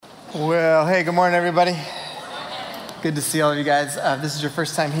Well, hey, good morning, everybody. Good to see all of you guys. This is your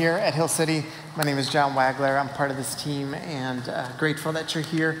first time here at Hill City. My name is John Wagler. I'm part of this team and grateful that you're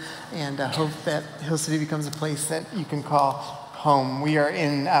here, and hope that Hill City becomes a place that you can call home. We are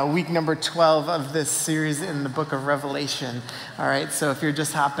in week number 12 of this series in the book of Revelation. All right, so if you're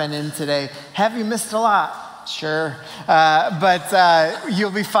just hopping in today, have you missed a lot? Sure, but you'll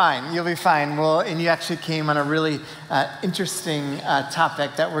be fine. You'll be fine. Well, and you actually came on a really interesting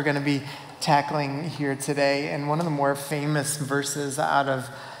topic that we're going to be tackling here today, and one of the more famous verses out of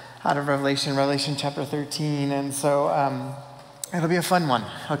Revelation chapter 13, and so it'll be a fun one.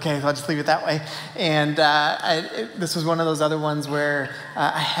 Okay, I'll just leave it that way. And this was one of those other ones where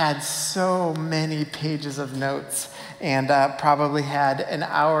I had so many pages of notes, and probably had an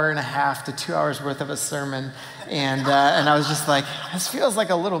hour and a half to 2 hours worth of a sermon. And I was just like, this feels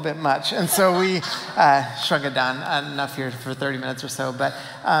like a little bit much. And so we shrunk it down enough here for 30 minutes or so. But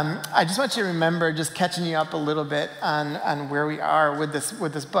I just want you to remember, just catching you up a little bit on where we are with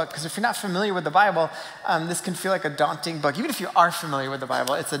this book. Because if you're not familiar with the Bible, this can feel like a daunting book. Even if you are familiar with the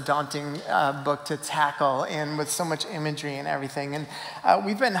Bible, it's a daunting book to tackle, and with so much imagery and everything. And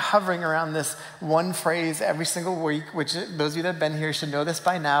we've been hovering around this one phrase every single week, which those of you that have been here should know this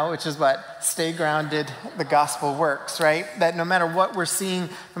by now, which is what? Stay grounded, the gospel works, right? That no matter what we're seeing,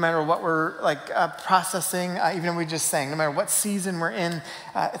 no matter what we're processing, even if we just sang, no matter what season we're in,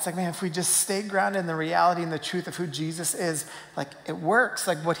 it's like, man, if we just stay grounded in the reality and the truth of who Jesus is, like it works.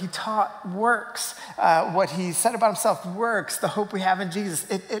 Like what he taught works. What he said about himself works. The hope we have in Jesus,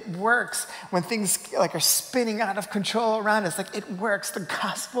 it works. When things like are spinning out of control around us, like it works. The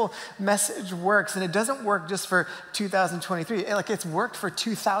gospel message works, and it doesn't work just for 2023. It's worked for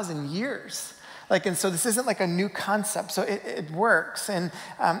 2,000 years. And so this isn't like a new concept, so it works, and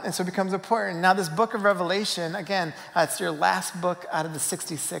so it becomes important. Now this book of Revelation, again, it's your last book out of the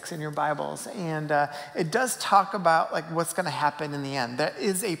 66 in your Bibles, and it does talk about what's going to happen in the end. That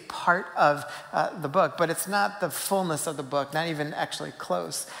is a part of the book, but it's not the fullness of the book, not even actually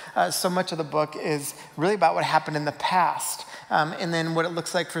close. So much of the book is really about what happened in the past. And then what it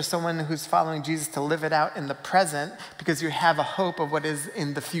looks like for someone who's following Jesus to live it out in the present, because you have a hope of what is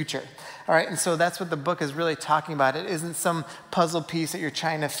in the future. All right, and so that's what the book is really talking about. It isn't some puzzle piece that you're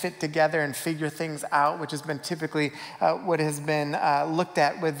trying to fit together and figure things out, which has been typically what has been looked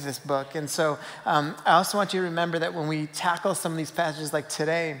at with this book. And so I also want you to remember that when we tackle some of these passages like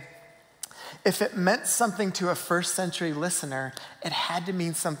today, if it meant something to a first century listener, it had to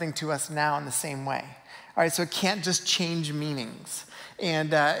mean something to us now in the same way. All right, so it can't just change meanings.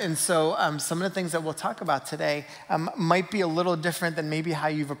 And so some of the things that we'll talk about today might be a little different than maybe how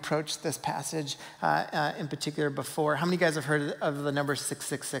you've approached this passage in particular before. How many guys have heard of the number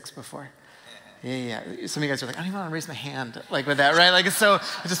 666 before? Yeah. Some of you guys are like, I don't even want to raise my hand with that, right? So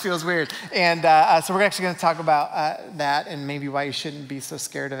it just feels weird. And so we're actually going to talk about that and maybe why you shouldn't be so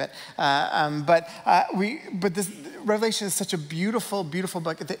scared of it. But this Revelation is such a beautiful, beautiful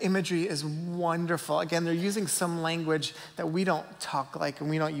book. The imagery is wonderful. Again, they're using some language that we don't talk like, and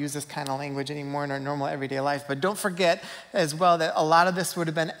we don't use this kind of language anymore in our normal everyday life. But don't forget as well that a lot of this would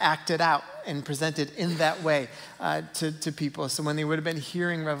have been acted out and presented in that way to people. So when they would have been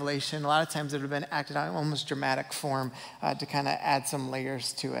hearing Revelation, a lot of times it would have been acted out in almost dramatic form to kind of add some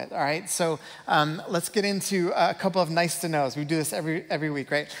layers to it. All right, so let's get into a couple of nice to knows. We do this every week,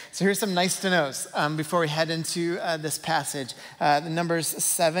 right? So here's some nice to knows before we head into this passage. The numbers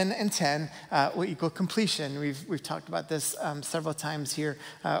 7 and 10 will equal completion. We've talked about this several times here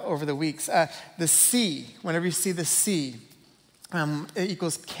over the weeks. The sea, whenever you see the sea, it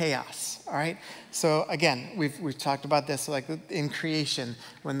equals chaos, all right? So again, we've talked about this, in creation,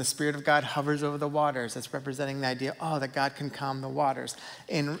 when the Spirit of God hovers over the waters, that's representing the idea, that God can calm the waters.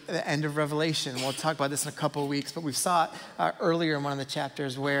 In the end of Revelation, we'll talk about this in a couple of weeks, but we saw it earlier in one of the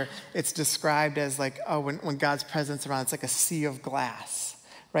chapters where it's described as when God's presence around, it's like a sea of glass.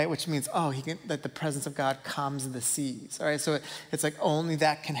 Right, which means, that the presence of God calms the seas. All right, so it's like only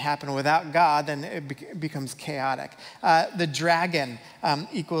that can happen. Without God, then it becomes chaotic. The dragon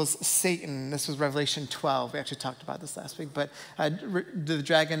equals Satan. This was Revelation 12. We actually talked about this last week. But the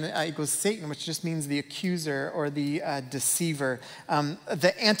dragon equals Satan, which just means the accuser or the deceiver.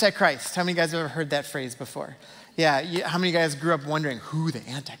 The Antichrist. How many of you guys have ever heard that phrase before? Yeah, how many of you guys grew up wondering who the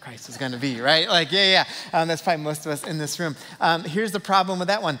Antichrist is going to be, right? That's probably most of us in this room. Here's the problem with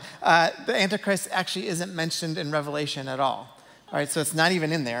that one. The Antichrist actually isn't mentioned in Revelation at all. All right, so it's not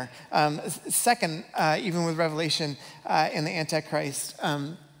even in there. Second, even with Revelation and the Antichrist,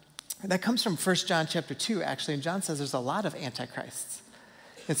 that comes from 1 John chapter 2, actually. And John says there's a lot of Antichrists.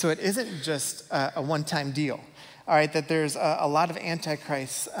 And so it isn't just a one-time deal. all right, that there's a lot of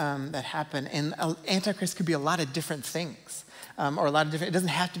antichrists that happen. And antichrist could be a lot of different things. Or a lot of different, it doesn't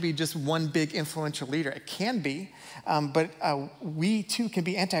have to be just one big influential leader. It can be, but we too can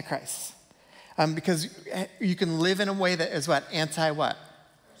be antichrists. Because you can live in a way that is what? Anti-what?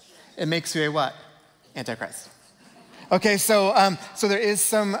 It makes you a what? Antichrist. Okay, so there is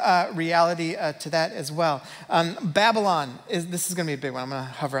some reality to that as well. Babylon, this is going to be a big one. I'm going to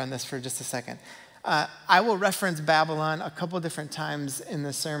hover on this for just a second. I will reference Babylon a couple different times in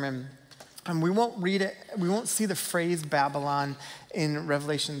the sermon. We won't read it, we won't see the phrase Babylon in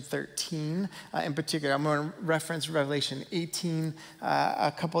Revelation 13 in particular. I'm going to reference Revelation 18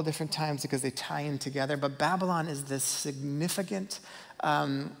 a couple of different times because they tie in together. But Babylon is this significant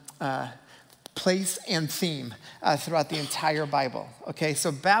place and theme throughout the entire Bible. Okay,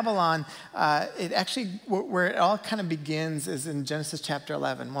 so Babylon, it actually, where it all kind of begins is in Genesis chapter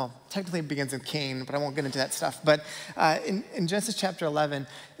 11. Well, technically it begins in Cain, but I won't get into that stuff. But in Genesis chapter 11,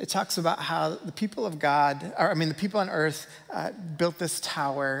 it talks about how the people of God, the people on earth built this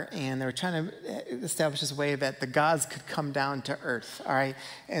tower, and they were trying to establish this way that the gods could come down to earth, all right?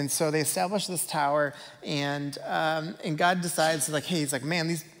 And so they established this tower, and God decides, like, hey, he's like, man,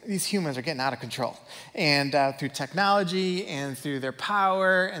 these humans are getting out of control. And through technology and through their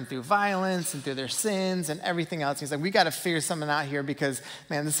power and through violence and through their sins and everything else, he's like, we got to figure something out here because,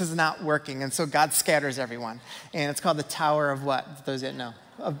 man, this is not working. And so God scatters everyone. And it's called the Tower of what? For those that know.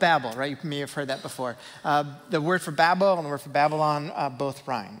 Of Babel, right? You may have heard that before. The word for Babel and the word for Babylon both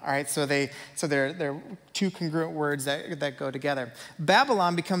rhyme. All right, so they're two congruent words that go together.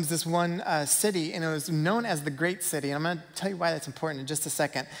 Babylon becomes this one city, and it was known as the Great City. And I'm going to tell you why that's important in just a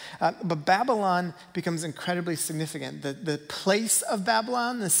second. But Babylon becomes incredibly significant. The place of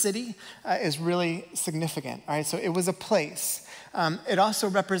Babylon, the city, is really significant. All right, so it was a place. It also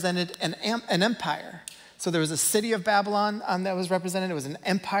represented an empire. So there was a city of Babylon that was represented. It was an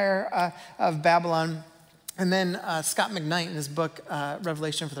empire of Babylon. And then Scott McKnight, in his book,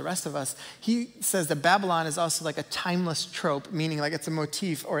 Revelation for the Rest of Us, he says that Babylon is also like a timeless trope, meaning like it's a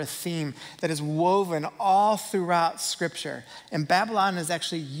motif or a theme that is woven all throughout Scripture. And Babylon is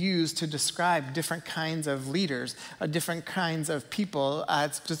actually used to describe different kinds of leaders, different kinds of people.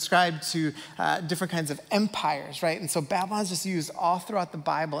 It's described to different kinds of empires, right? And so Babylon is just used all throughout the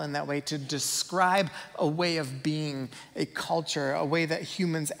Bible in that way to describe a way of being, a culture, a way that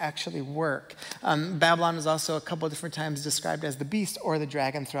humans actually work. Babylon is also a couple of different times described as the beast or the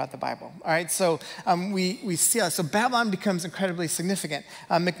dragon throughout the Bible. All right, so we see that. So Babylon becomes incredibly significant.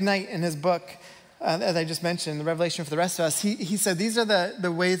 McKnight, in his book, as I just mentioned, The Revelation for the Rest of Us, he said these are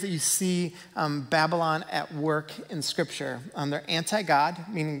the ways that you see Babylon at work in Scripture. They're anti-God,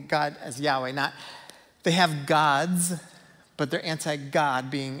 meaning God as Yahweh. They have gods, but they're anti-God,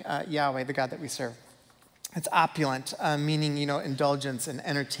 being Yahweh, the God that we serve. It's opulent, meaning, indulgence and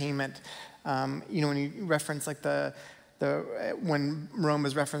entertainment. When you reference like when Rome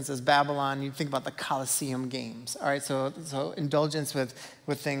is referenced as Babylon, you think about the Colosseum games. All right, so indulgence with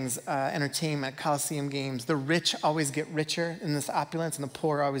things, entertainment, Colosseum games. The rich always get richer in this opulence, and the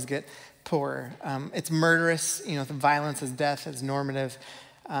poor always get poorer. It's murderous. The violence is death. It's normative.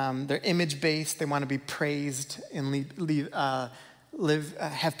 They're image-based. They want to be praised and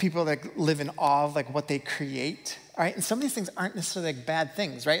have people that live in awe of like what they create. All right, and some of these things aren't necessarily like bad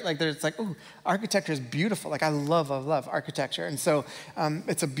things, right? Like there's like, oh, architecture is beautiful. Like I love architecture. And so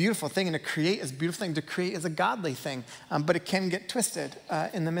it's a beautiful thing, and to create is a beautiful thing. To create is a godly thing, but it can get twisted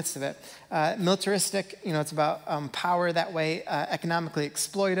in the midst of it. Militaristic, it's about power that way, economically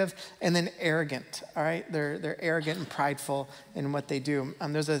exploitive, and then arrogant, all right? They're arrogant and prideful in what they do.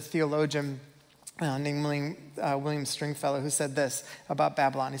 There's a theologian named William Stringfellow, who said this about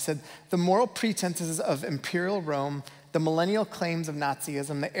Babylon. He said, the moral pretenses of imperial Rome, the millennial claims of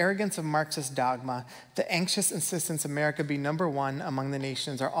Nazism, the arrogance of Marxist dogma, the anxious insistence America be number one among the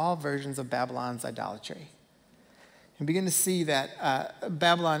nations are all versions of Babylon's idolatry. And begin to see that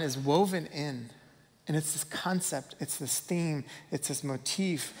Babylon is woven in, and it's this concept, it's this theme, it's this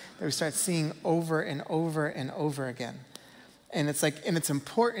motif that we start seeing over and over and over again. And it's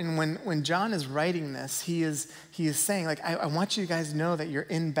important when John is writing this, he is saying, like, I want you guys to know that you're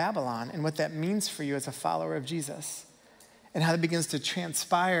in Babylon and what that means for you as a follower of Jesus. And how it begins to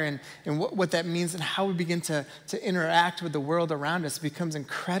transpire and what that means and how we begin to interact with the world around us becomes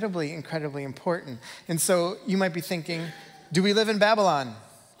incredibly, incredibly important. And so you might be thinking, do we live in Babylon?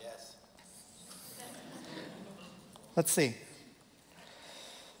 Yes. Let's see.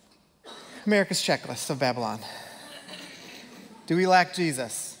 America's checklist of Babylon. Do we lack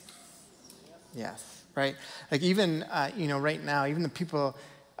Jesus? Yes, right? Like even, right now, even the people,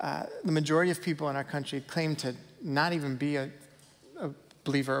 the majority of people in our country claim to not even be a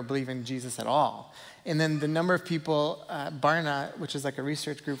believer or believe in Jesus at all. And then the number of people, Barna, which is like a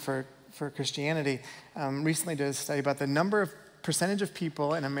research group for Christianity, recently did a study about the percentage of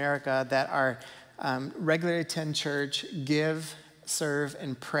people in America that are regularly attend church, give, serve,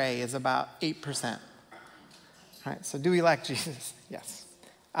 and pray is about 8%. All right, so do we lack Jesus? Yes.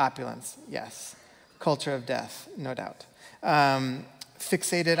 Opulence? Yes. Culture of death? No doubt.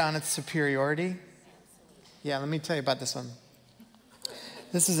 Fixated on its superiority? Yeah, let me tell you about this one.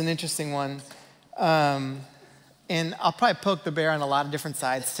 This is an interesting one. And I'll probably poke the bear on a lot of different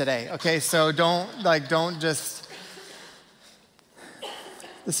sides today, okay? So don't just...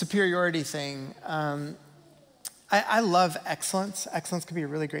 The superiority thing. I love excellence. Excellence can be a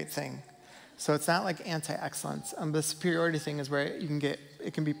really great thing. So it's not like anti-excellence. The superiority thing is where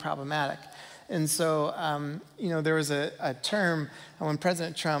it can be problematic. And so, there was a term when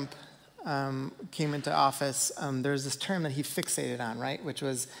President Trump came into office, there was this term that he fixated on, right? Which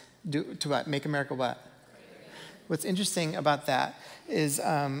was to what? Make America what? What's interesting about that is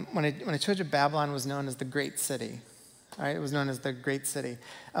when I told you Babylon was known as the Great City, all right? It was known as the Great City.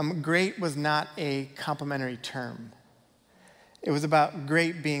 Great was not a complimentary term. It was about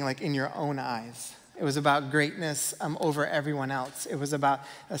great being like in your own eyes. It was about greatness over everyone else. It was about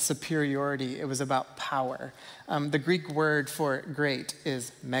a superiority. It was about power. The Greek word for great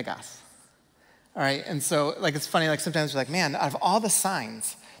is megas. All right, and so it's funny, sometimes we're like, man, out of all the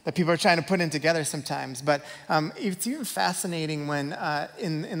signs that people are trying to put in together sometimes, but it's even fascinating when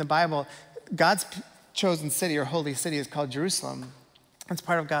in the Bible, God's chosen city or holy city is called Jerusalem. It's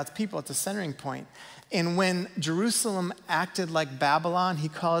part of God's people. It's a centering point. And when Jerusalem acted like Babylon, he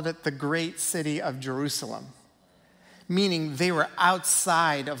called it the great city of Jerusalem, meaning they were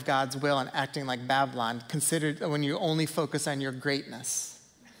outside of God's will and acting like Babylon, considered when you only focus on your greatness.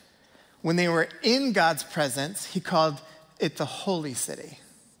 When they were in God's presence, he called it the holy city.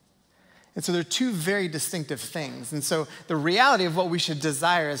 And so they're two very distinctive things. And so the reality of what we should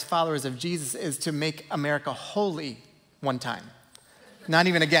desire as followers of Jesus is to make America holy one time. Not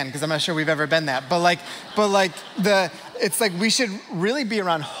even again, because I'm not sure we've ever been that. It's like we should really be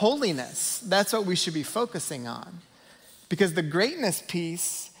around holiness. That's what we should be focusing on. Because the greatness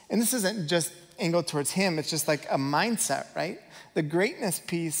piece, and this isn't just angled towards him, it's just like a mindset, right? The greatness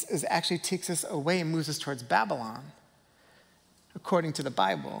piece actually takes us away and moves us towards Babylon, according to the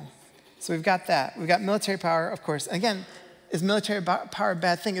Bible. So we've got that. We've got military power, of course. And again, is military power a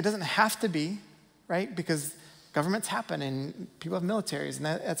bad thing? It doesn't have to be, right? Because governments happen and people have militaries, and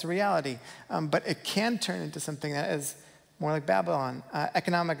that's a reality. But it can turn into something that is more like Babylon.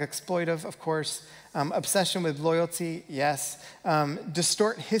 Economic exploitive, of course. Obsession with loyalty, yes.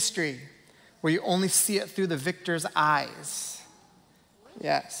 Distort history, where you only see it through the victor's eyes.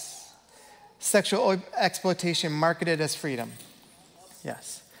 Yes. Sexual exploitation marketed as freedom.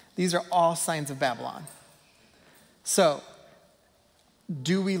 Yes. These are all signs of Babylon. So,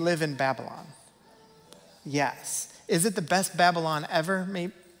 do we live in Babylon? Yes. Is it the best Babylon ever?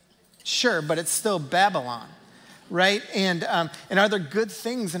 Maybe. Sure, but it's still Babylon, right? And are there good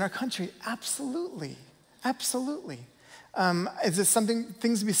things in our country? Absolutely. Absolutely. Is it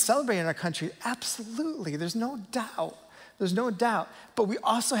things to be celebrated in our country? Absolutely. There's no doubt. There's no doubt. But we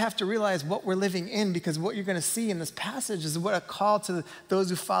also have to realize what we're living in, because what you're going to see in this passage is what a call to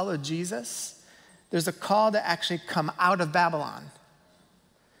those who follow Jesus. There's a call to actually come out of Babylon.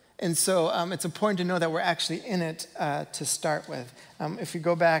 And so it's important to know that we're actually in it to start with. If you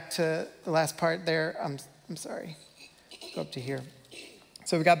go back to the last part there, I'm sorry, go up to here.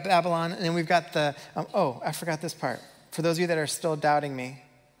 So we've got Babylon, and then we've got I forgot this part. For those of you that are still doubting me,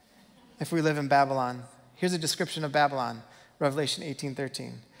 if we live in Babylon, here's a description of Babylon, Revelation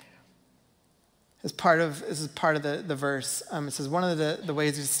 18:13. This is part of the verse. It says, one of the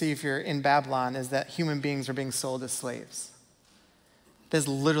ways you see if you're in Babylon is that human beings are being sold as slaves. That's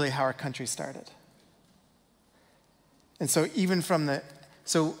literally how our country started. And so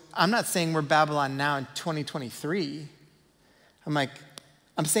so I'm not saying we're Babylon now in 2023.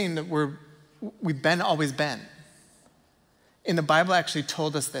 I'm saying that we've always been. And the Bible actually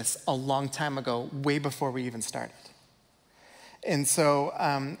told us this a long time ago, way before we even started. And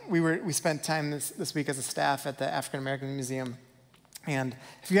so we spent time this week as a staff at the African American Museum. And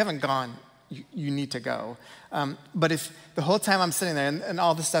if you haven't gone, you need to go. But if the whole time I'm sitting there, and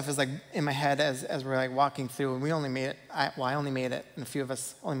all this stuff is like in my head as we're like walking through, and we only made it, I only made it, and a few of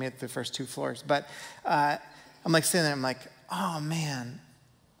us only made it through the first 2 floors. But I'm like sitting there, I'm like, oh man,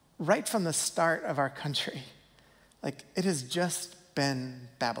 right from the start of our country, like it has just been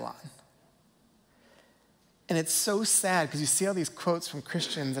Babylon. And it's so sad because you see all these quotes from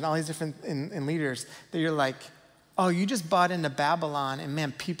Christians and all these different in leaders that you're like, oh, you just bought into Babylon, and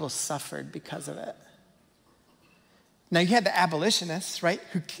man, people suffered because of it. Now, you had the abolitionists, right,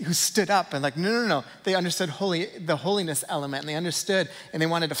 who stood up and like, no. They understood the holiness element, and they understood, and they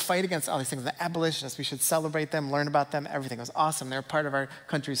wanted to fight against all these things. The abolitionists, we should celebrate them, learn about them, everything. It was awesome. They're part of our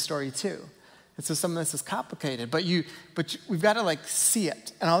country's story, too. And so some of this is complicated, but we've got to like see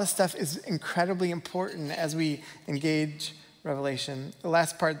it. And all this stuff is incredibly important as we engage Revelation. The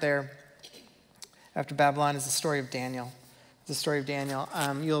last part there, after Babylon, is the story of Daniel. The story of Daniel.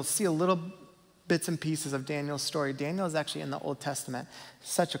 You'll see a little bits and pieces of Daniel's story. Daniel is actually in the Old Testament.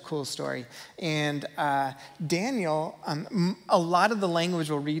 Such a cool story. And Daniel, a lot of the language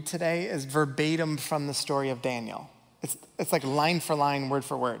we'll read today is verbatim from the story of Daniel. It's like line for line, word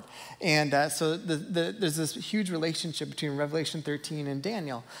for word. And so there's this huge relationship between Revelation 13 and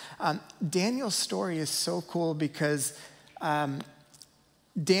Daniel. Daniel's story is so cool because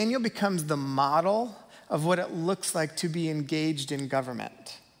Daniel becomes the model of what it looks like to be engaged in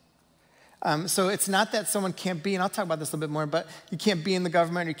government. So it's not that someone can't be, and I'll talk about this a little bit more, but you can't be in the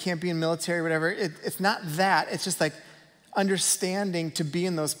government, or you can't be in military, or whatever. It's not that. It's just like understanding to be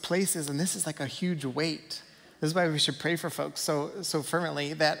in those places, and this is like a huge weight. This is why we should pray for folks so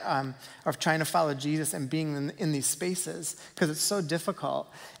fervently that are trying to follow Jesus and being in these spaces, because it's so difficult.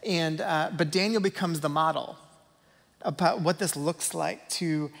 But Daniel becomes the model about what this looks like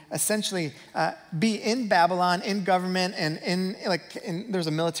to essentially be in Babylon, in government, and there's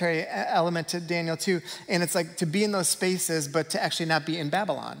a military element to Daniel too. And it's like to be in those spaces, but to actually not be in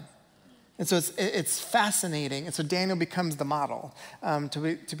Babylon. And so it's fascinating. And so Daniel becomes the model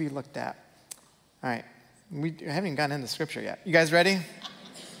to be looked at. All right, we haven't even gotten into scripture yet. You guys ready?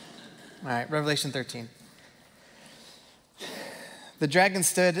 All right, Revelation 13. The dragon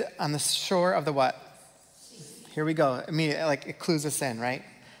stood on the shore of the what? Here we go. Immediately, like it clues us in, right?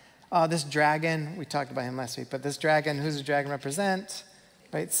 This dragon, we talked about him last week, but this dragon, who's the dragon represent?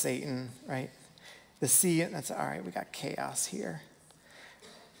 Right, Satan, right? The sea, that's all right, we got chaos here.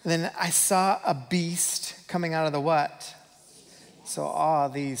 And then I saw a beast coming out of the what? So all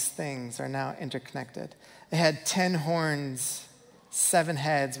these things are now interconnected. It had 10 horns, 7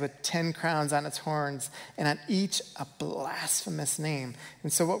 heads with 10 crowns on its horns, and on each a blasphemous name.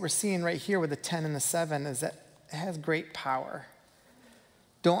 And so what we're seeing right here with the 10 and the 7 is that it has great power.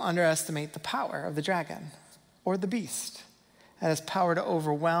 Don't underestimate the power of the dragon or the beast. It has power to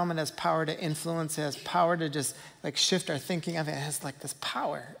overwhelm. It has power to influence. It has power to just like shift our thinking. I think it has like this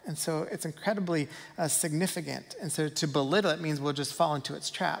power. And so it's incredibly significant. And so to belittle it means we'll just fall into its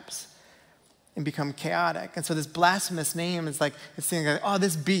traps and become chaotic. And so this blasphemous name is like, it's saying like, oh,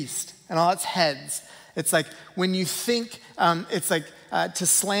 this beast and all its heads. It's like when you think, it's like to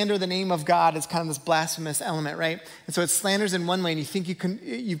slander the name of God is kind of this blasphemous element, right? And so it slanders in one way, and you think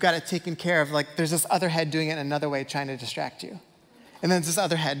you've got it taken care of. Like there's this other head doing it another way, trying to distract you. And then there's this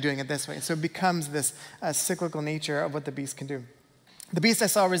other head doing it this way. So it becomes this cyclical nature of what the beast can do. The beast I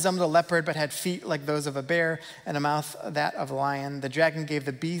saw resembled a leopard, but had feet like those of a bear and a mouth that of a lion. The dragon gave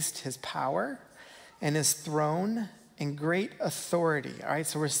the beast his power and his throne and great authority. All right,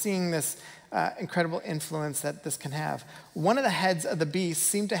 so we're seeing this incredible influence that this can have. One of the heads of the beast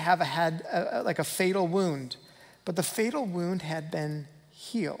seemed to have like a fatal wound, but the fatal wound had been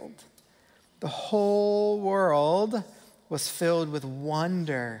healed. The whole world was filled with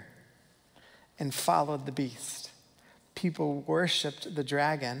wonder and followed the beast. People worshiped the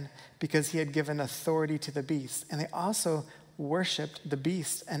dragon because he had given authority to the beast. And they also worshiped the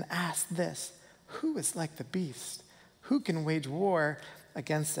beast and asked this, who is like the beast? Who can wage war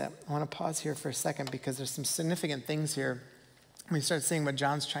against it? I want to pause here for a second because there's some significant things here when you start seeing what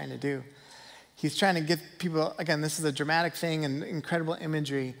John's trying to do. He's trying to get people, again, this is a dramatic thing and incredible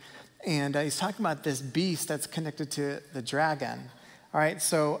imagery. And he's talking about this beast that's connected to the dragon. All right,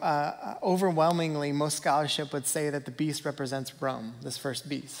 so overwhelmingly, most scholarship would say that the beast represents Rome, this first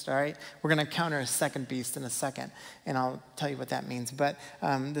beast, all right? We're going to encounter a second beast in a second, and I'll tell you what that means. But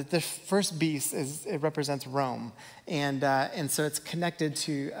the first beast, it represents Rome, and so it's connected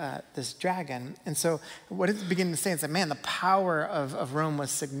to this dragon. And so what it's beginning to say is that, man, the power of Rome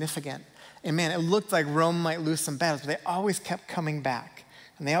was significant. And, man, it looked like Rome might lose some battles, but they always kept coming back.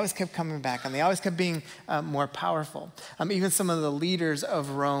 And they always kept coming back, and they always kept being more powerful. Even some of the leaders of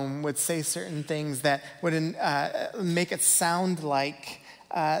Rome would say certain things that would make it sound like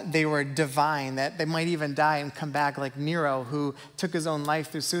they were divine, that they might even die and come back, like Nero, who took his own life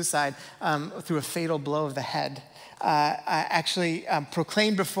through suicide, through a fatal blow of the head. I actually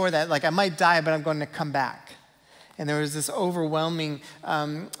proclaimed before that, like, I might die, but I'm going to come back. And there was this overwhelming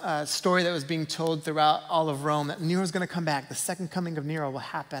story that was being told throughout all of Rome that Nero was going to come back. The second coming of Nero will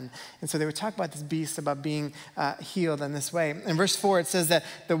happen. And so they would talk about this beast, about being healed in this way. In verse 4, it says that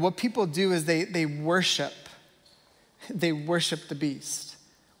what people do is they worship. They worship the beast.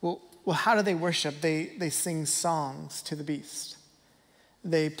 Well, how do they worship? They sing songs to the beast.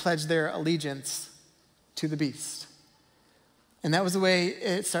 They pledge their allegiance to the beast. And that was the way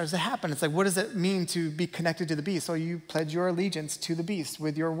it starts to happen. It's like, what does it mean to be connected to the beast? So you pledge your allegiance to the beast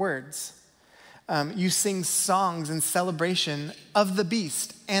with your words. You sing songs in celebration of the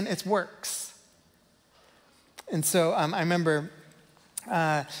beast and its works. And so I remember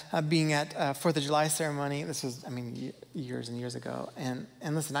being at 4th of July ceremony. This was, years and years ago. And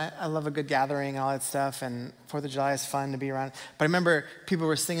listen, I love a good gathering and all that stuff, and 4th of July is fun to be around. But I remember people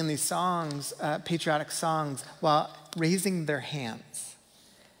were singing these songs, patriotic songs, while raising their hands.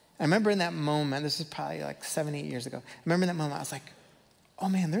 I remember in that moment, this was probably like 7, 8 years ago. I remember in that moment, I was like, oh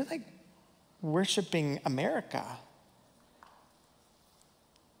man, they're like worshiping America.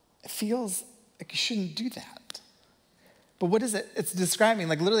 It feels like you shouldn't do that. But what is it? It's describing,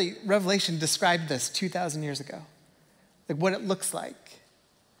 like literally Revelation described this 2,000 years ago. Like what it looks like.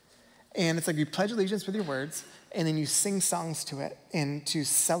 And it's like you pledge allegiance with your words, and then you sing songs to it and to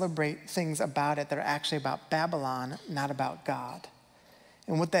celebrate things about it that are actually about Babylon, not about God.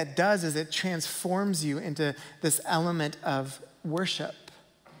 And what that does is it transforms you into this element of worship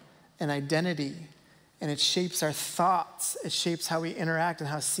and identity. And it shapes our thoughts. It shapes how we interact and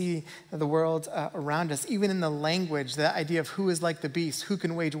how we see the world around us. Even in the language, the idea of who is like the beast, who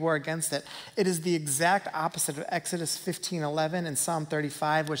can wage war against it. It is the exact opposite of Exodus 15:11 and Psalm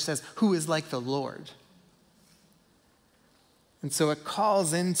 35, which says, who is like the Lord? And so it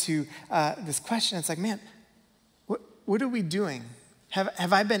calls into this question. It's like, man, what are we doing?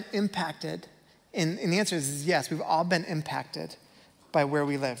 Have I been impacted? And the answer is yes, we've all been impacted by where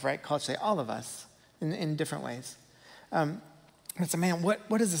we live, right? Culturally, all of us. In different ways. It's like, man, what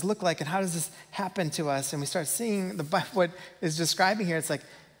does this look like, and how does this happen to us? And we start seeing what is describing here. It's like,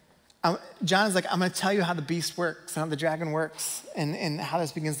 John is like, I'm going to tell you how the beast works, how the dragon works, and how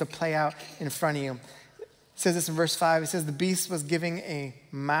this begins to play out in front of you. It says this in verse 5. It says, the beast was giving a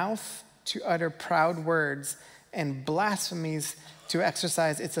mouth to utter proud words and blasphemies to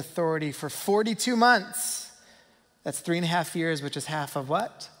exercise its authority for 42 months. That's 3.5 years, which is half of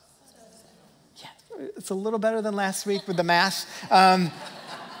what? It's a little better than last week with the math.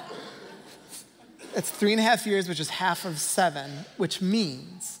 It's 3.5 years, which is half of 7, which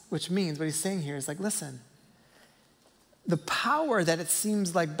means what he's saying here is like, listen, the power that it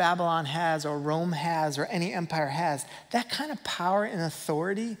seems like Babylon has or Rome has or any empire has, that kind of power and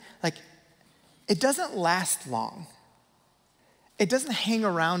authority, like, it doesn't last long. It doesn't hang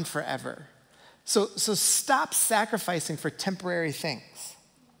around forever. So stop sacrificing for temporary things.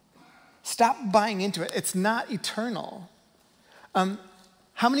 Stop buying into it. It's not eternal.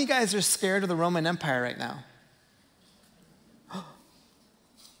 How many guys are scared of the Roman Empire right now?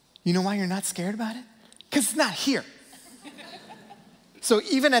 You know why you're not scared about it? Because it's not here. So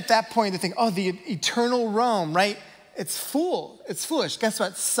even at that point, they think, oh, the eternal Rome, right? It's foolish. Guess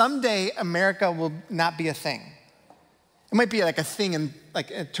what? Someday America will not be a thing. It might be like a thing in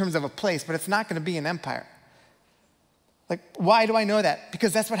terms of a place, but it's not going to be an empire. Like, why do I know that?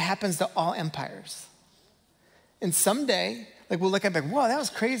 Because that's what happens to all empires. And someday, we'll look at whoa, that was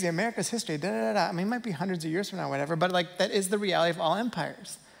crazy, America's history, da-da-da-da. I mean, it might be hundreds of years from now, whatever, but that is the reality of all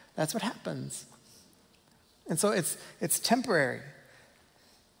empires. That's what happens. And so it's temporary.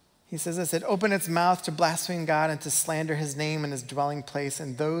 He says this, it opened its mouth to blaspheme God and to slander his name and his dwelling place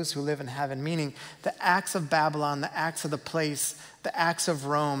and those who live in heaven. Meaning the acts of Babylon, the acts of the place, the acts of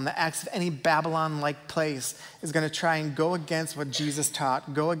Rome, the acts of any Babylon-like place is going to try and go against what Jesus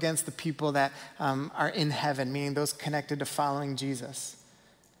taught, go against the people that are in heaven, meaning those connected to following Jesus.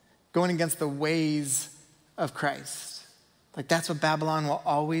 Going against the ways of Christ. That's what Babylon will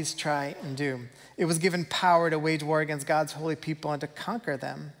always try and do. It was given power to wage war against God's holy people and to conquer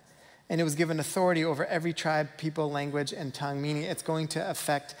them. And it was given authority over every tribe, people, language, and tongue, meaning it's going to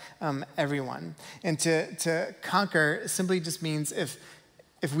affect everyone. And to conquer simply just means if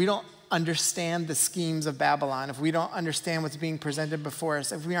we don't understand the schemes of Babylon, if we don't understand what's being presented before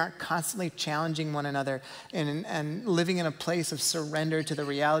us, if we aren't constantly challenging one another and living in a place of surrender to the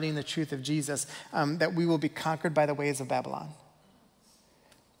reality and the truth of Jesus, that we will be conquered by the ways of Babylon.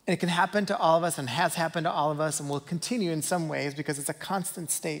 And it can happen to all of us and has happened to all of us and will continue in some ways because it's a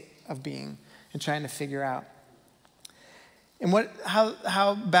constant state of being and trying to figure out. And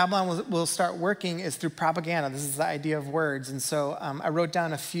how Babylon will start working is through propaganda. This is the idea of words. And so I wrote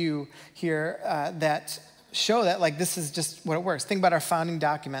down a few here that show that like this is just what it works. Think about our founding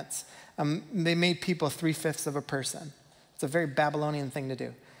documents. They made people 3/5 of a person. It's a very Babylonian thing to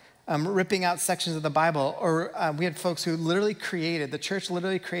do. Ripping out sections of the Bible, or we had folks who the church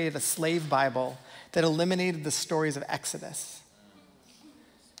literally created a slave Bible that eliminated the stories of Exodus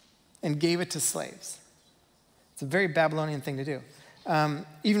and gave it to slaves. It's a very Babylonian thing to do.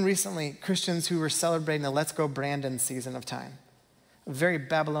 Even recently, Christians who were celebrating the Let's Go Brandon season of time, a very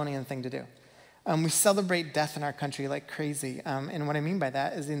Babylonian thing to do. We celebrate death in our country like crazy. And what I mean by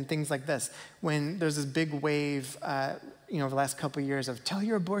that is in things like this. When there's this big wave, over the last couple of years of tell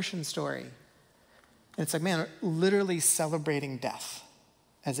your abortion story. And it's like, man, literally celebrating death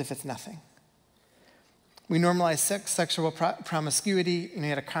as if it's nothing. We normalize sexual promiscuity. You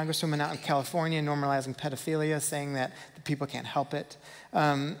had a congresswoman out in California normalizing pedophilia, saying that the people can't help it.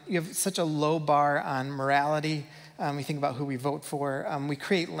 You have such a low bar on morality. We think about who we vote for. We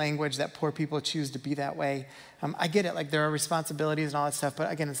create language that poor people choose to be that way. I get it, like there are responsibilities and all that stuff,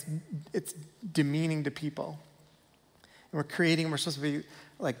 but again, it's demeaning to people. And we're supposed to be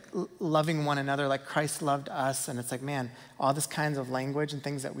like loving one another like Christ loved us. And it's like, man, all this kinds of language and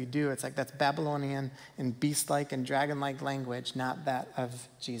things that we do, it's like that's Babylonian and beast-like and dragon-like language, not that of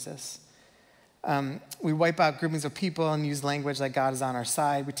Jesus. We wipe out groupings of people and use language like God is on our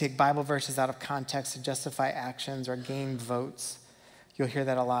side. We take Bible verses out of context to justify actions or gain votes. You'll hear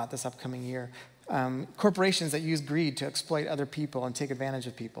that a lot this upcoming year. Corporations that use greed to exploit other people and take advantage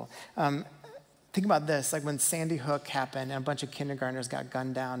of people. Think about this, like when Sandy Hook happened and a bunch of kindergartners got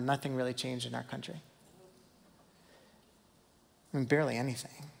gunned down, nothing really changed in our country. I mean, barely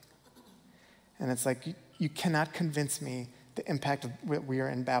anything. And it's like, you cannot convince me the impact of what we are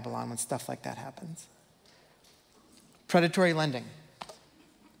in Babylon when stuff like that happens. Predatory lending.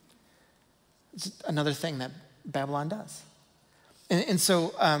 It's another thing that Babylon does. And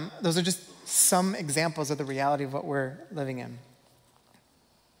so those are just some examples of the reality of what we're living in.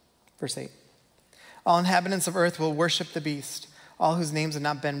 Verse 8. All inhabitants of earth will worship the beast, all whose names have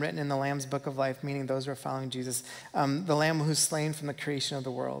not been written in the Lamb's book of life, meaning those who are following Jesus, the Lamb who's slain from the creation of the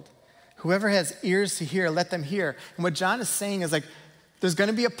world. Whoever has ears to hear, let them hear. And what John is saying is like, there's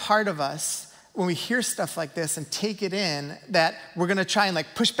going to be a part of us when we hear stuff like this and take it in that we're going to try and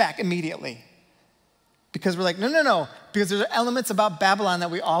like push back immediately. Because we're like, no, because there's elements about Babylon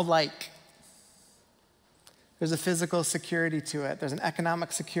that we all like. There's a physical security to it. There's an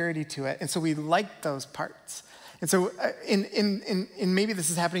economic security to it. And so we like those parts. And so in maybe this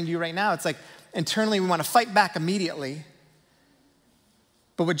is happening to you right now. It's like internally we want to fight back immediately.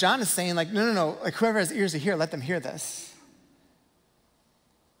 But what John is saying, like, no, like whoever has ears to hear, let them hear this.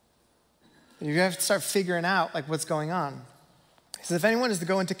 You have to start figuring out like what's going on. He says, if anyone is to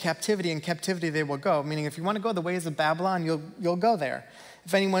go into captivity, in captivity they will go. Meaning if you want to go the ways of Babylon, you'll go there.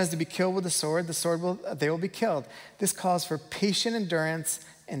 If anyone is to be killed with the sword they will be killed. This calls for patient endurance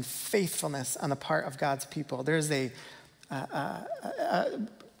and faithfulness on the part of God's people. There's a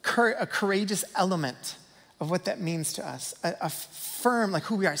courageous element of what that means to us. A firm, like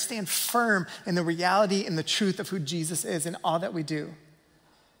who we are, stand firm in the reality and the truth of who Jesus is in all that we do.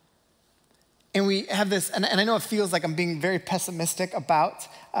 And we have this, and I know it feels like I'm being very pessimistic about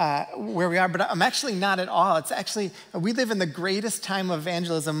where we are, but I'm actually not at all. It's actually, we live in the greatest time of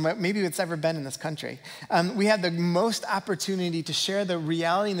evangelism maybe it's ever been in this country. We have the most opportunity to share the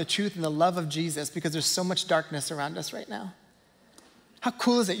reality and the truth and the love of Jesus because there's so much darkness around us right now. How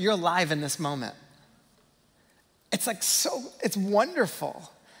cool is it? You're alive in this moment. It's like it's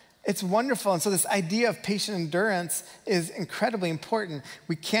wonderful. It's wonderful. And so this idea of patient endurance is incredibly important.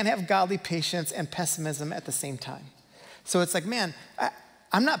 We can't have godly patience and pessimism at the same time. So it's like, man,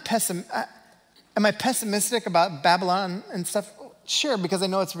 am I pessimistic about Babylon and stuff? Sure, because I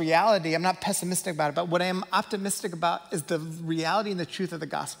know it's reality. I'm not pessimistic about it. But what I am optimistic about is the reality and the truth of the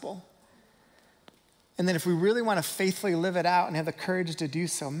gospel. And then if we really want to faithfully live it out and have the courage to do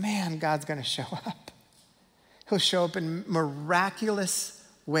so, man, God's going to show up. He'll show up in miraculous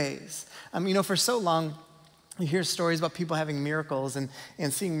ways. For so long, you hear stories about people having miracles and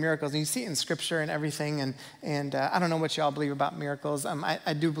seeing miracles, and you see it in scripture and everything, and I don't know what y'all believe about miracles.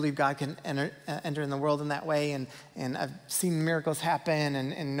 I do believe God can enter in the world in that way, and I've seen miracles happen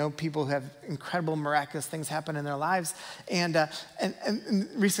and know people who have incredible miraculous things happen in their lives. And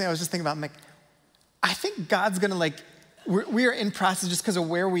recently I was just thinking about, I think God's gonna we are in process just because of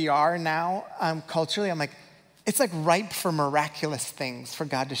where we are now culturally. I'm like, it's like ripe for miraculous things for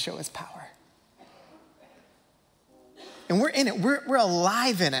God to show his power. And we're in it. We're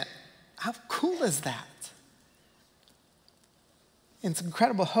alive in it. How cool is that? And it's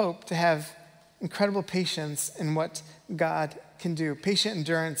incredible hope to have incredible patience in what God can do. Patient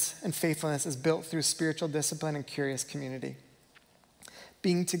endurance and faithfulness is built through spiritual discipline and curious community.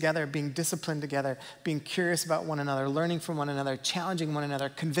 Being together, being disciplined together, being curious about one another, learning from one another, challenging one another,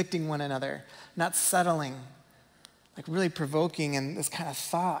 convicting one another, not settling, like really provoking and this kind of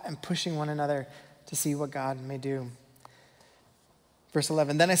thought and pushing one another to see what God may do. Verse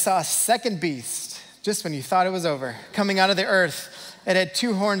 11, then I saw a second beast, just when you thought it was over, coming out of the earth. It had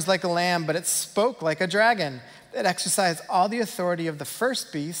 2 horns like a lamb, but it spoke like a dragon. It exercised all the authority of the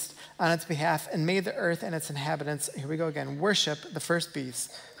first beast on its behalf and made the earth and its inhabitants, here we go again, worship the first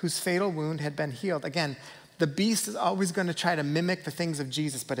beast whose fatal wound had been healed. Again, the beast is always going to try to mimic the things of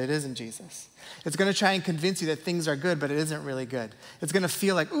Jesus, but it isn't Jesus. It's going to try and convince you that things are good, but it isn't really good. It's going to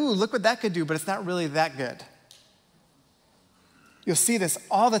feel like, ooh, look what that could do, but it's not really that good. You'll see this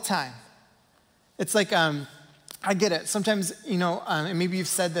all the time. It's like, I get it. Sometimes, and maybe you've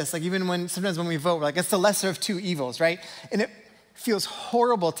said this, like even sometimes when we vote, we're like, it's the lesser of 2 evils, right? And it feels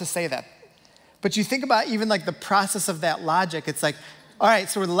horrible to say that. But you think about even like the process of that logic, it's like, all right,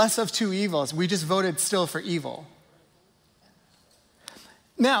 so we're the lesser of 2 evils. We just voted still for evil.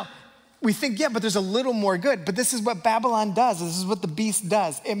 Now, we think, yeah, but there's a little more good. But this is what Babylon does. This is what the beast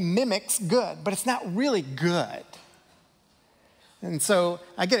does. It mimics good, but it's not really good. And so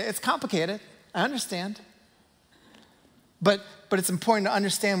I get it. It's complicated. I understand. But it's important to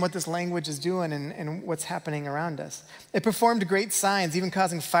understand what this language is doing and what's happening around us. It performed great signs, even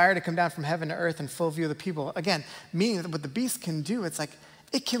causing fire to come down from heaven to earth in full view of the people. Again, meaning that what the beast can do, it's like,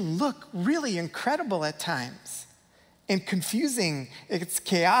 it can look really incredible at times and confusing. It's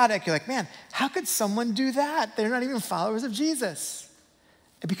chaotic. You're like, man, how could someone do that? They're not even followers of Jesus.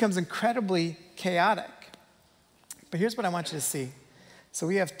 It becomes incredibly chaotic. But here's what I want you to see. So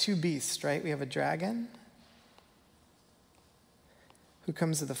we have 2 beasts, right? We have a dragon who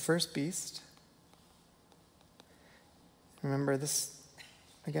comes to the first beast. Remember this,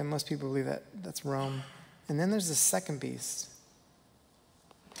 again, most people believe that that's Rome. And then there's the second beast.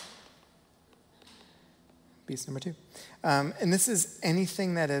 Beast number 2. And this is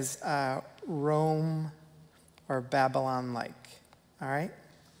anything that is Rome or Babylon-like, all right?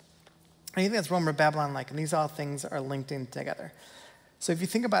 Anything that's Rome or Babylon-like, and these all things are linked in together. So if you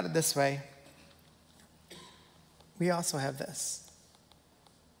think about it this way, we also have this.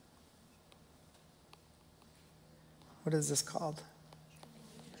 What is this called?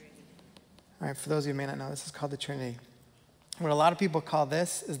 All right, for those of you who may not know, this is called the Trinity. What a lot of people call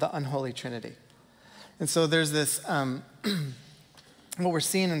this is the unholy Trinity. And so there's this, what we're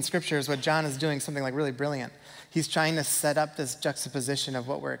seeing in Scripture is what John is doing, something like really brilliant. He's trying to set up this juxtaposition of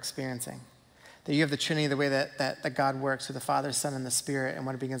what we're experiencing. That you have the Trinity, the way that God works with the Father, Son, and the Spirit, and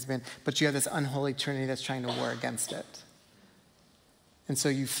what it begins to be, but you have this unholy Trinity that's trying to war against it. And so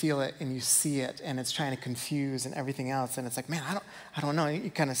you feel it and you see it, and it's trying to confuse and everything else. And it's like, man, I don't know.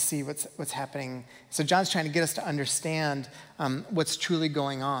 You kind of see what's happening. So John's trying to get us to understand what's truly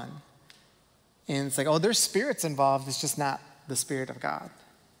going on. And it's like, oh, there's spirits involved. It's just not the Spirit of God.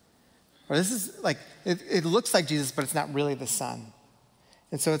 Or this is like, it looks like Jesus, but it's not really the Son.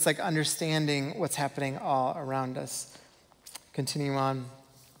 And so it's like understanding what's happening all around us. Continue on.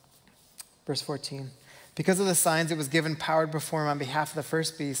 Verse 14. Because of the signs it was given power to perform on behalf of the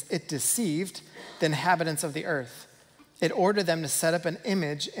first beast, it deceived the inhabitants of the earth. It ordered them to set up an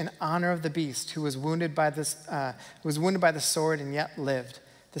image in honor of the beast who was wounded by the sword and yet lived.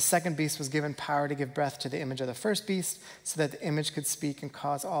 The second beast was given power to give breath to the image of the first beast so that the image could speak and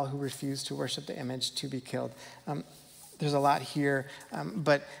cause all who refused to worship the image to be killed. There's a lot here,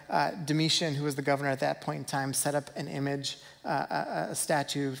 but Domitian, who was the governor at that point in time, set up an image, a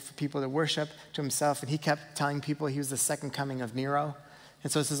statue for people to worship to himself, and he kept telling people he was the second coming of Nero.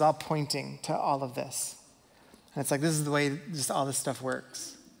 And so this is all pointing to all of this. And it's like, this is the way just all this stuff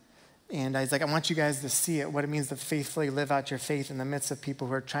works. And he's like, I want you guys to see it, what it means to faithfully live out your faith in the midst of people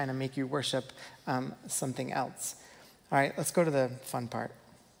who are trying to make you worship something else. All right, let's go to the fun part.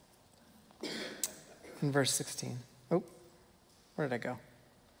 In verse 16. Oh, where did I go?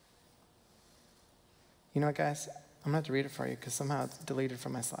 You know what, guys? I'm going to have to read it for you because somehow it's deleted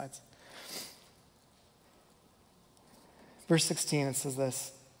from my slides. Verse 16, it says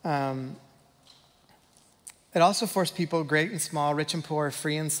this. It also forced people, great and small, rich and poor,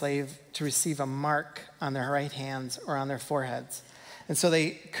 free and slave, to receive a mark on their right hands or on their foreheads. And so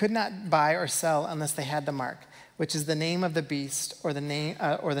they could not buy or sell unless they had the mark, which is the name of the beast or the name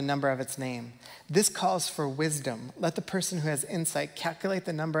or the number of its name. This calls for wisdom. Let the person who has insight calculate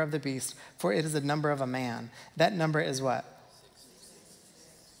the number of the beast, for it is the number of a man. That number is what?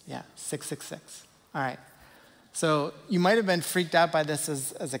 666. Yeah, 666. All right. So you might have been freaked out by this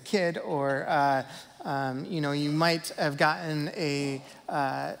as a kid, or you might have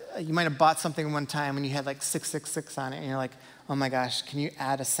you might have bought something one time and you had like 666 on it, and you're like, oh my gosh, can you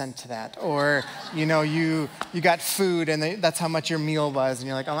add a cent to that? Or you got food and that's how much your meal was, and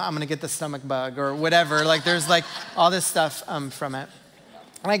you're like, oh, I'm gonna get the stomach bug or whatever. Like there's like all this stuff from it.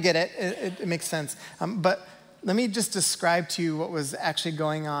 And I get it. It makes sense. But let me just describe to you what was actually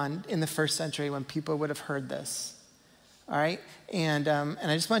going on in the first century when people would have heard this. All right? And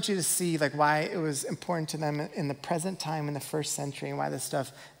I just want you to see like why it was important to them in the present time in the first century and why this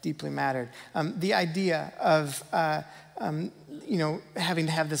stuff deeply mattered. The idea of having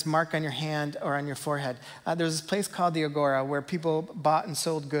to have this mark on your hand or on your forehead. There was this place called the Agora where people bought and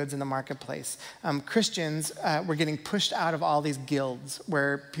sold goods in the marketplace. Christians were getting pushed out of all these guilds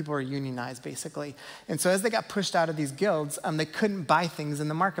where people were unionized, basically. And so as they got pushed out of these guilds, they couldn't buy things in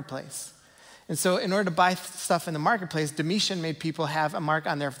the marketplace. And so in order to buy stuff in the marketplace, Domitian made people have a mark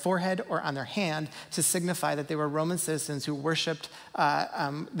on their forehead or on their hand to signify that they were Roman citizens who worshiped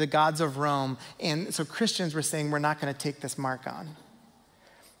the gods of Rome. And so Christians were saying, we're not going to take this mark on.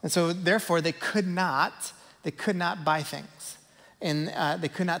 And so therefore, they could not buy things. And they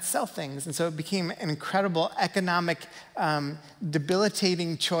could not sell things. And so it became an incredible economic,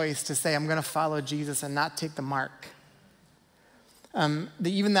 debilitating choice to say, I'm going to follow Jesus and not take the mark.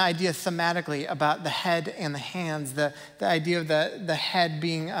 Even the idea thematically about the head and the hands, the idea of the head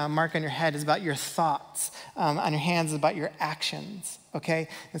being a mark on your head is about your thoughts. On your hands is about your actions, okay?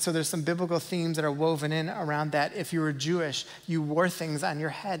 And so there's some biblical themes that are woven in around that. If you were Jewish, you wore things on your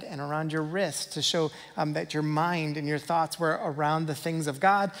head and around your wrist to show that your mind and your thoughts were around the things of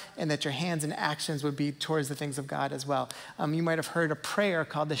God and that your hands and actions would be towards the things of God as well. You might have heard a prayer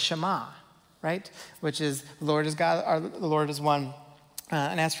called the Shema, right? Which is, the Lord is God, the Lord is one.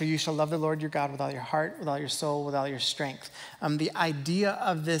 And as for you, shall love the Lord your God with all your heart, with all your soul, with all your strength. The idea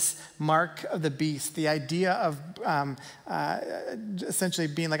of this mark of the beast, the idea of essentially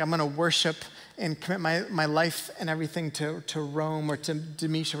being like, I'm going to worship and commit my life and everything to Rome or to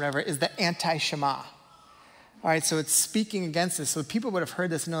Domitian or whatever, is the anti-Shema. All right, so it's speaking against this. So people would have heard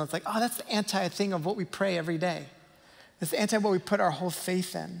this and know it's like, oh, that's the anti-thing of what we pray every day. It's the anti what we put our whole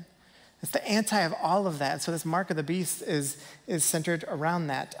faith in. It's the anti of all of that. So this mark of the beast is centered around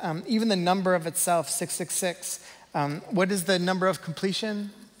that. Even the number of itself, 666. What is the number of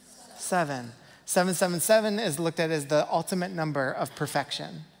completion? 7. 777 is looked at as the ultimate number of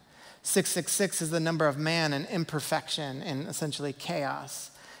perfection. 666 is the number of man and imperfection and essentially chaos.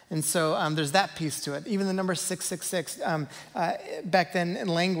 And so there's that piece to it. Even the number 666, back then in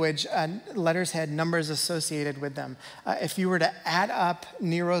language, letters had numbers associated with them. If you were to add up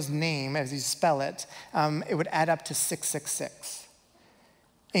Nero's name as you spell it, it would add up to 666.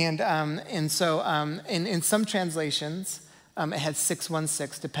 And so in some translations, it had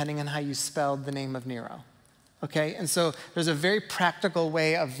 616, depending on how you spelled the name of Nero. Okay? And so there's a very practical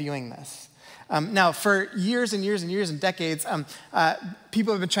way of viewing this. Now, for years and years and years and decades,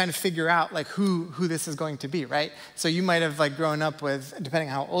 people have been trying to figure out like who this is going to be, right? So you might have like grown up with, depending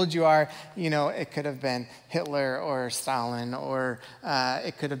on how old you are, it could have been Hitler or Stalin, or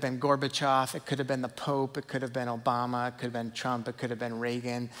it could have been Gorbachev, it could have been the Pope, it could have been Obama, it could have been Trump, it could have been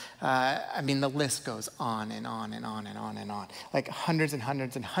Reagan. The list goes on and on and on and on and on. Like hundreds and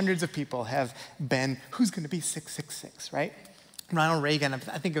hundreds and hundreds of people have been, who's going to be 666, right? Ronald Reagan, I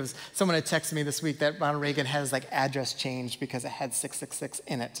think it was someone had texted me this week that Ronald Reagan had his address changed because it had 666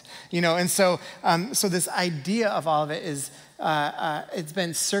 in it. And so this idea of all of it is, it's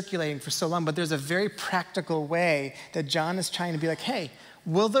been circulating for so long, but there's a very practical way that John is trying to be like, hey,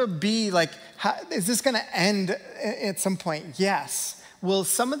 will there be is this going to end at some point? Yes. Will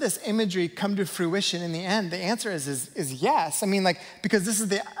some of this imagery come to fruition in the end? The answer is yes. Because this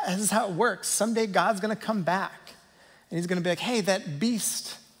is how it works. Someday God's going to come back. And he's going to be like, hey, that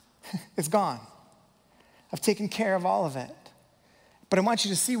beast is gone. I've taken care of all of it. But I want you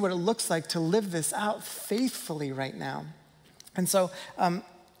to see what it looks like to live this out faithfully right now. And so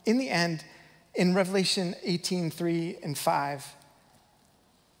in the end, in Revelation 18:3 and 5,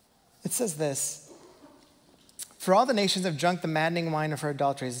 it says this: for all the nations have drunk the maddening wine of her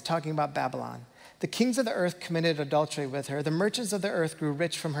adulteries. It's talking about Babylon. The kings of the earth committed adultery with her. The merchants of the earth grew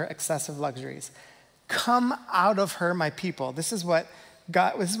rich from her excessive luxuries. Come out of her, my people. This is what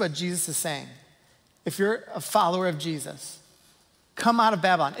Jesus is saying. If you're a follower of Jesus, come out of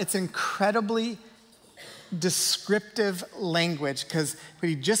Babylon. It's incredibly descriptive language, because what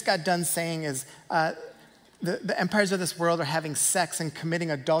he just got done saying is the empires of this world are having sex and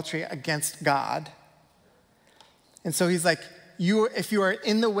committing adultery against God. And so he's like, if you are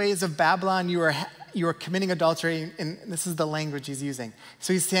in the ways of Babylon, you are you are committing adultery, and this is the language he's using.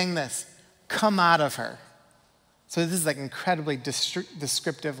 So he's saying this, come out of her. So this is like incredibly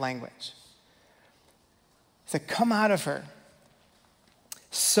descriptive language. He said, come out of her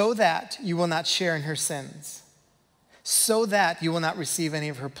so that you will not share in her sins, so that you will not receive any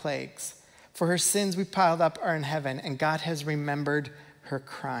of her plagues. For her sins we piled up are in heaven, and God has remembered her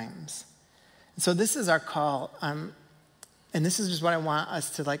crimes. And so this is our call, and this is just what I want us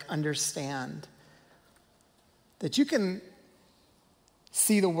to like understand, that you can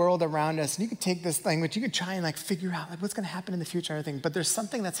see the world around us, and you can take this language, you can try and like figure out like what's going to happen in the future and everything, but there's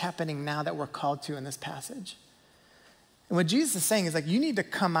something that's happening now that we're called to in this passage. And what Jesus is saying is like, you need to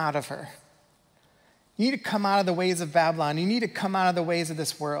come out of her. You need to come out of the ways of Babylon. You need to come out of the ways of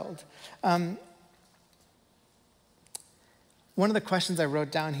this world. One of the questions I wrote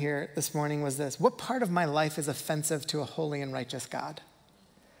down here this morning was this: what part of my life is offensive to a holy and righteous God?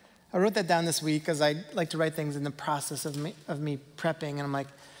 I wrote that down this week because I like to write things in the process of me prepping, and I'm like,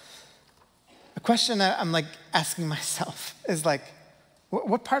 a question that I'm like asking myself is like,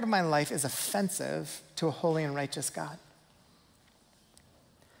 what part of my life is offensive to a holy and righteous God?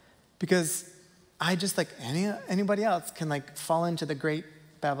 Because I just like anybody else can like fall into the great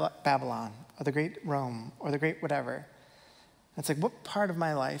Babylon or the great Rome or the great whatever. It's like, what part of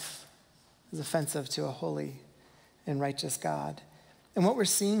my life is offensive to a holy and righteous God? And what we're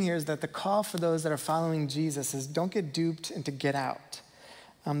seeing here is that the call for those that are following Jesus is don't get duped and to get out.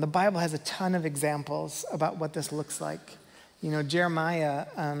 The Bible has a ton of examples about what this looks like. You know, Jeremiah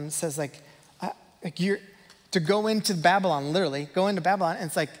says you're to go into Babylon, literally, go into Babylon, and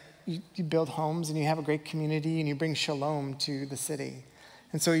it's like you build homes and you have a great community and you bring shalom to the city.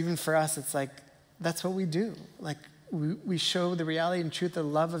 And so even for us, it's like, that's what we do. Like, we show the reality and truth, the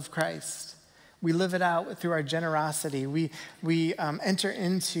love of Christ. We live it out through our generosity. We enter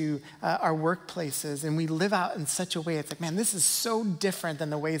into our workplaces and we live out in such a way, it's like, man, this is so different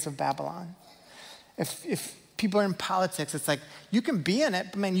than the ways of Babylon. If people are in politics, it's like, you can be in it,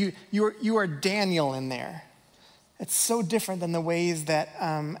 but man, you are Daniel in there. It's so different than the ways that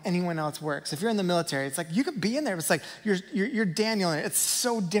anyone else works. If you're in the military, it's like, you could be in there, but it's like, you're Daniel in it. It's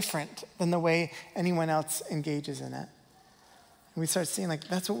so different than the way anyone else engages in it. And we start seeing like,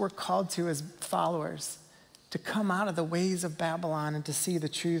 that's what we're called to as followers, to come out of the ways of Babylon and to see the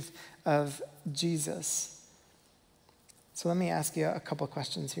truth of Jesus. So let me ask you a couple of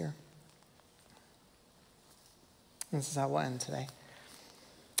questions here. This is how we'll end today.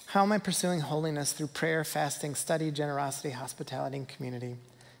 How am I pursuing holiness through prayer, fasting, study, generosity, hospitality, and community?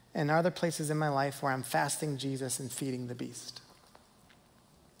 And are there places in my life where I'm fasting Jesus and feeding the beast?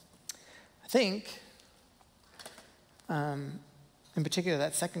 I think, in particular,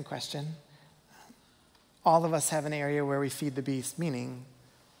 that second question, all of us have an area where we feed the beast, meaning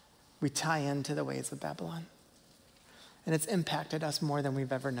we tie into the ways of Babylon. And it's impacted us more than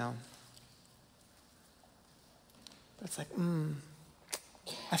we've ever known. It's like,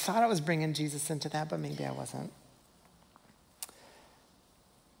 I thought I was bringing Jesus into that, but maybe I wasn't.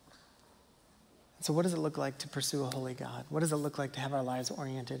 So what does it look like to pursue a holy God? What does it look like to have our lives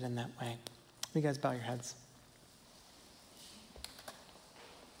oriented in that way? You guys bow your heads.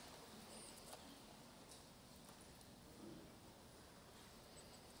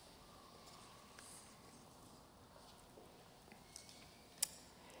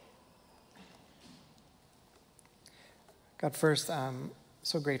 God, first,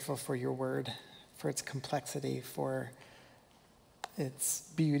 so grateful for your word, for its complexity, for its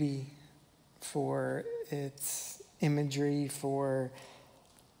beauty, for its imagery, for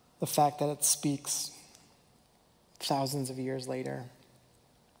the fact that it speaks thousands of years later,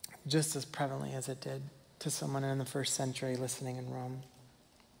 just as prevalently as it did to someone in the first century listening in Rome.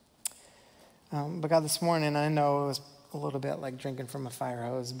 But God, this morning, I know it was a little bit like drinking from a fire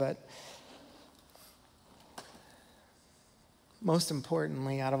hose, but most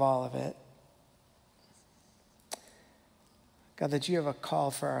importantly, out of all of it, God, that you have a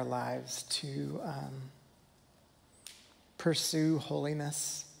call for our lives to pursue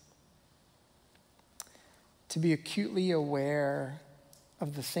holiness, to be acutely aware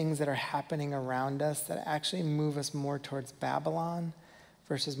of the things that are happening around us that actually move us more towards Babylon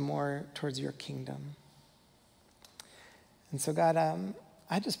versus more towards your kingdom. And so, God,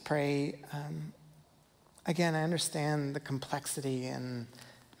 I just pray, again, I understand the complexity and,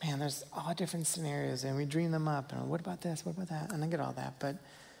 man, there's all different scenarios and we dream them up. And what about this? What about that? And I get all that.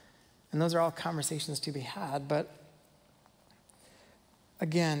 And those are all conversations to be had. But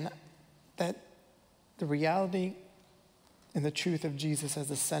again, that the reality and the truth of Jesus as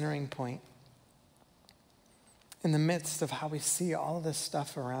the centering point in the midst of how we see all of this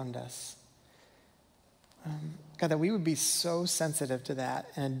stuff around us God, that we would be so sensitive to that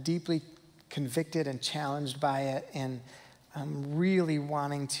and deeply convicted and challenged by it, and really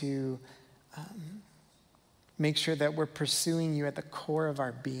wanting to make sure that we're pursuing you at the core of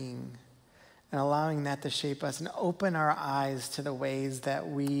our being and allowing that to shape us and open our eyes to the ways that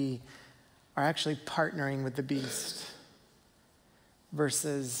we are actually partnering with the beast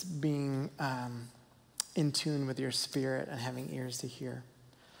versus being in tune with your spirit and having ears to hear.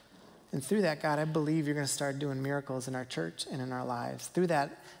 And through that, God, I believe you're going to start doing miracles in our church and in our lives. Through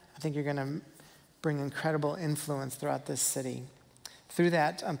that, I think you're going to bring incredible influence throughout this city. Through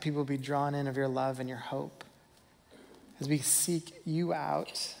that, people will be drawn in of your love and your hope as we seek you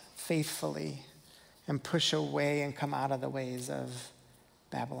out faithfully and push away and come out of the ways of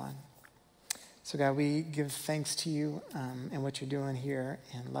Babylon. So God, we give thanks to you and what you're doing here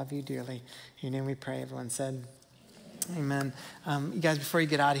and love you dearly. In your name we pray. Everyone said, amen. You guys, before you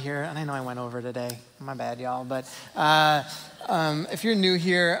get out of here, and I know I went over today. My bad, y'all. But if you're new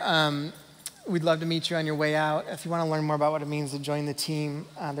here, we'd love to meet you on your way out. If you want to learn more about what it means to join the team,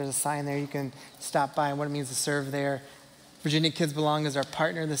 there's a sign there. You can stop by and what it means to serve there. Virginia Kids Belong is our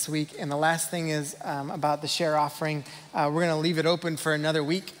partner this week. And the last thing is about the share offering. We're going to leave it open for another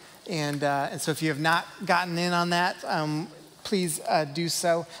week. And so if you have not gotten in on that, please do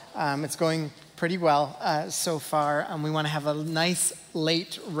so. It's going pretty well so far. We want to have a nice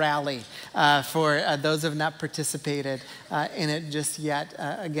late rally for those who have not participated in it just yet.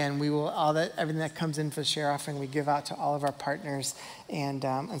 Again, we will everything that comes in for the share offering, we give out to all of our partners. And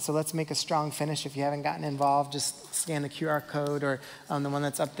so let's make a strong finish. If you haven't gotten involved, just scan the QR code or the one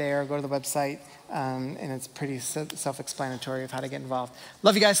that's up there. Go to the website, and it's pretty self-explanatory of how to get involved.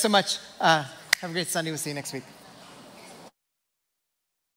 Love you guys so much. Have a great Sunday. We'll see you next week.